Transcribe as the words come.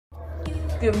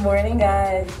Good morning,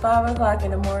 guys. 5 o'clock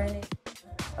in the morning.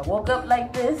 I woke up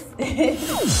like this.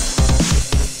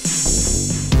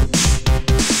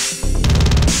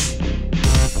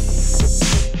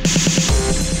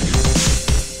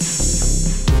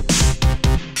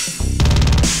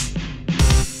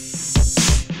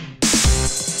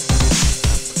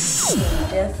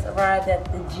 Just arrived at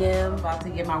the gym, about to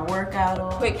get my workout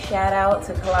on. Quick shout out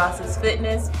to Colossus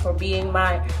Fitness for being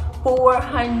my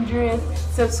 400th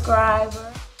subscriber.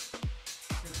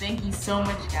 Thank you so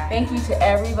much, guys. Thank you to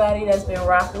everybody that's been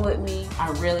rocking with me. I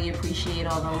really appreciate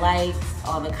all the likes,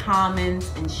 all the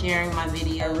comments, and sharing my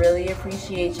video. I really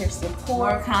appreciate your support.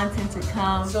 More content to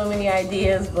come. So many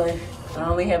ideas, but I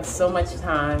only have so much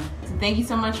time. So thank you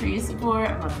so much for your support.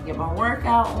 I'm about to get my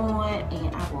workout on,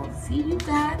 and I will see you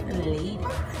guys later.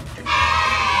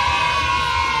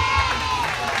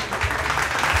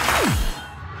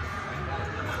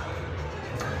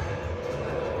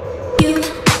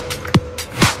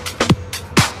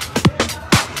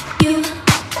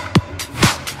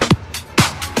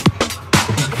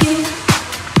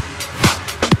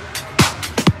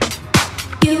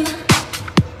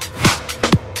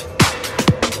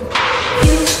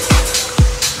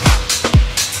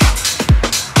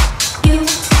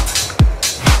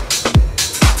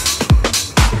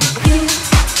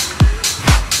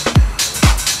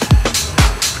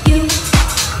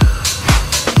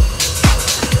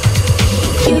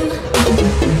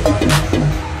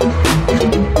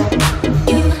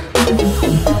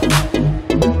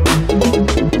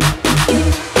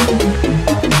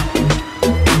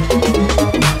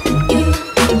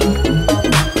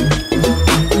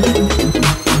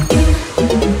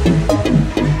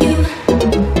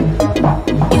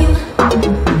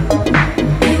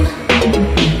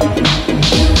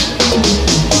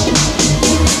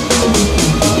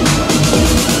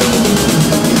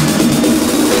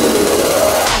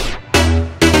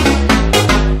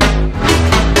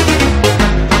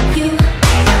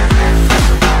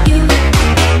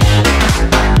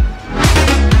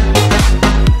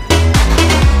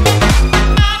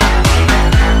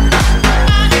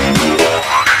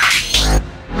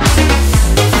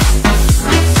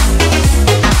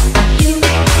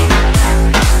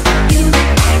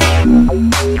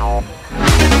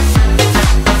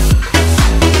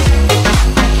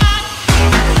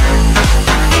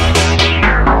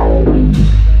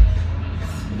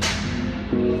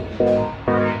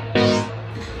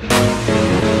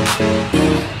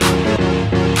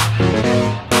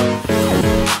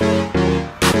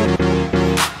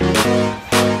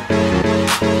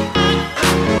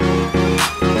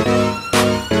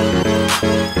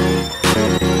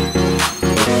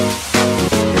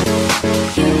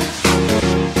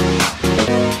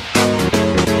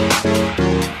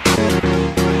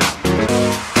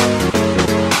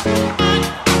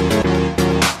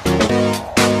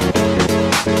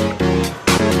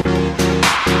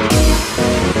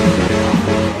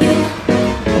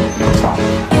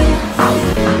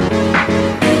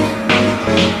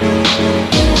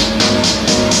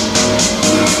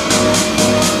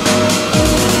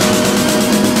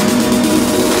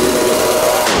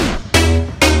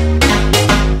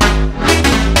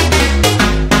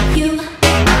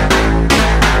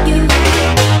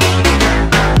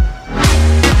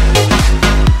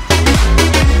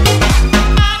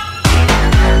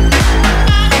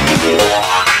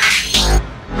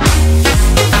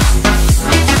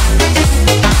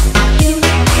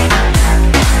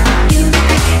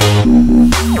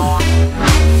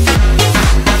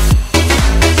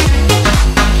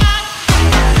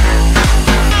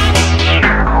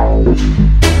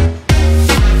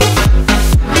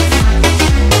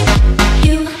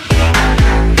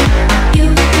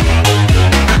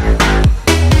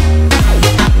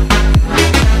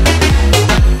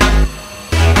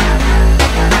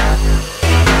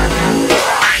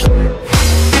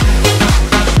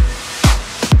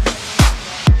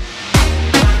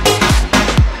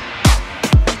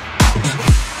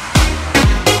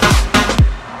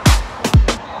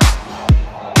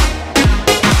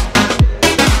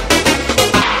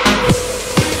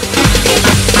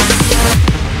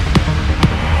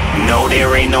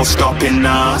 There ain't no stopping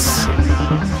us.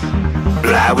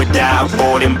 Fly without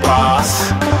boarding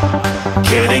pass.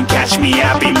 Couldn't catch me,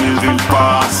 I be moving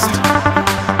fast.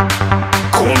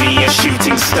 Call me a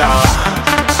shooting star.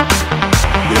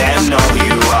 Let 'em know who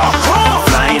you are.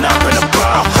 Flying up in a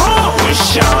bar.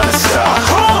 Wish on a star.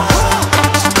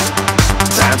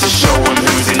 Time to show 'em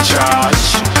who's in charge.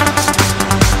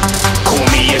 Call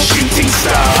me a shooting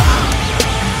star.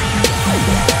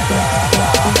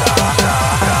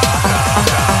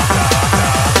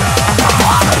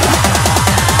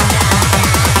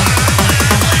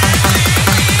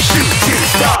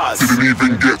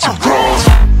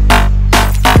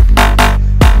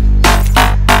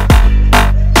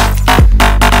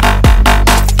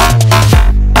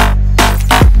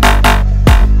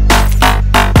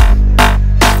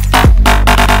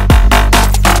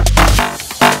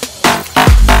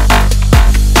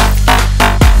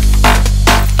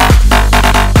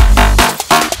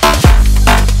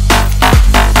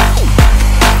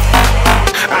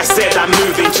 I said I'm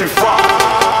moving too far.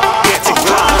 Get to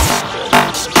class.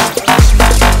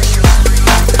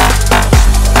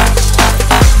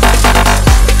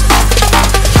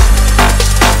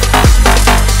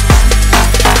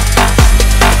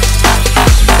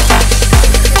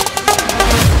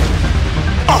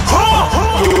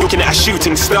 A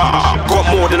shooting star, got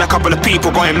more than a couple of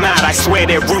people going mad. I swear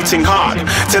they're rooting hard.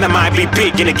 Tell them I'd be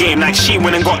big in the game like she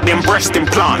went and got them breast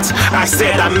implants. I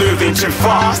said I'm moving too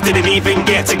fast, didn't even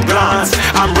get to glance.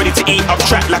 I'm ready to eat up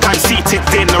track like I'm seated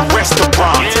in a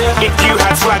restaurant. If you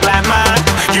had swag like mine,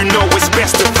 you know it's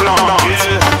best to flaunt.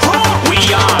 We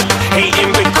aren't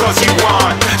hating because you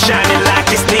aren't shining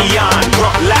like it's neon,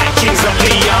 rock like kings of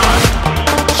Leon.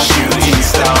 Shooting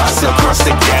stars across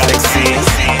the galaxy.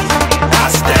 I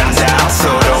stand out, so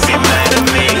don't be mad at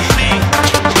me.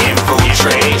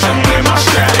 Infiltrate, I'm with my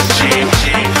strategy.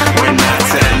 When I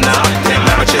turn up, them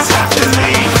amateurs have to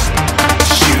leave.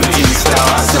 Shooting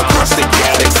stars across the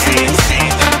galaxy.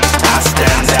 I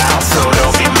stand out, so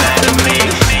don't be mad at me.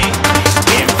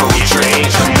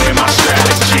 Infiltrate, I'm with my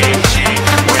strategy.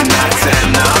 When I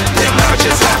turn up, them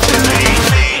amateurs have to leave.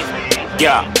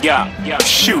 Yeah,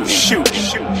 shoot, shoot,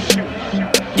 shoot.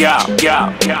 Yeah,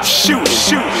 shoot,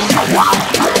 shoot.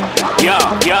 Yeah,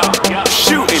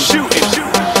 shooting, shooting,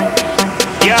 shoot.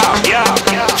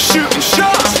 Yeah, shooting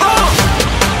shots.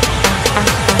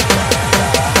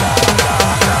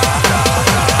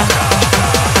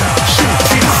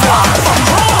 Shooting stars,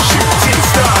 shooting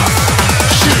stars,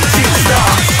 shooting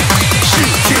stars,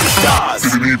 shooting stars.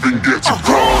 Didn't even get to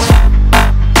cross.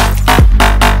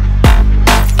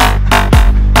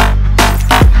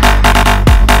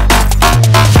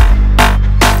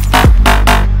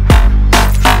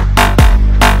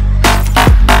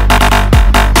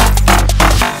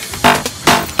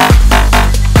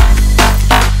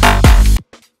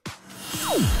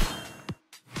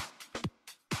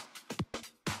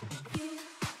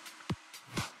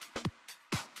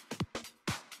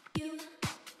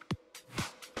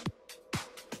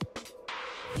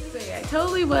 So yeah, I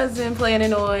totally wasn't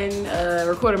planning on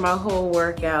recording my whole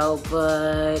workout,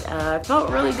 but I felt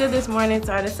really good this morning,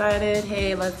 so I decided,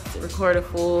 hey, let's record a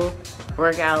full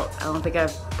workout. I don't think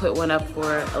I've put one up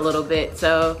for a little bit,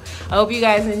 so I hope you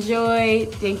guys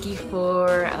enjoyed. Thank you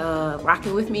for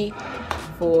rocking with me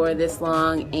for this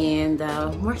long, and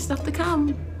more stuff to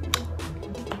come.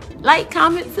 Like,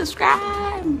 comment,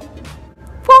 subscribe.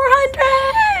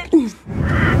 400!